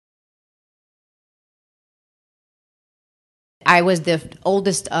I was the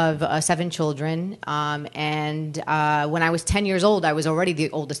oldest of 7 children, and when I was 10 years old, I was already the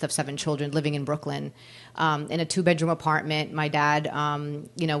oldest of 7 children living in Brooklyn in a 2-bedroom apartment. My dad,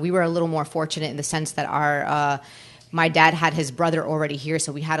 we were a little more fortunate in the sense that my dad had his brother already here,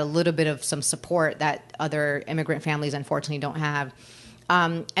 so we had a little bit of some support that other immigrant families unfortunately don't have.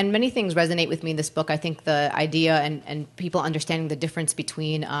 And many things resonate with me in this book. I think the idea and people understanding the difference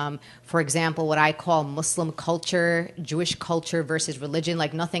between, for example, what I call Muslim culture, Jewish culture versus religion.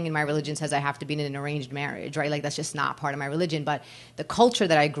 Like nothing in my religion says I have to be in an arranged marriage, right? Like that's just not part of my religion. But the culture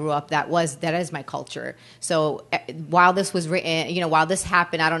that I grew up, that is my culture. So while this was written, while this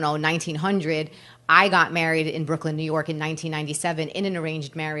happened, I don't know, 1900. I got married in Brooklyn, New York in 1997 in an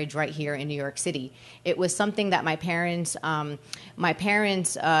arranged marriage right here in New York City. It was something that my parents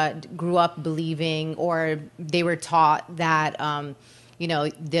grew up believing, or they were taught that,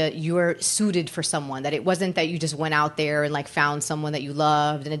 you were suited for someone, that it wasn't that you just went out there and like found someone that you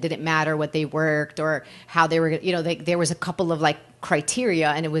loved and it didn't matter what they worked or how they were, there was a couple of like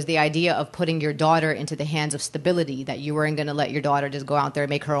criteria, and it was the idea of putting your daughter into the hands of stability, that you weren't going to let your daughter just go out there and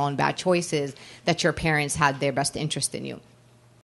make her own bad choices, that your parents had their best interest in you.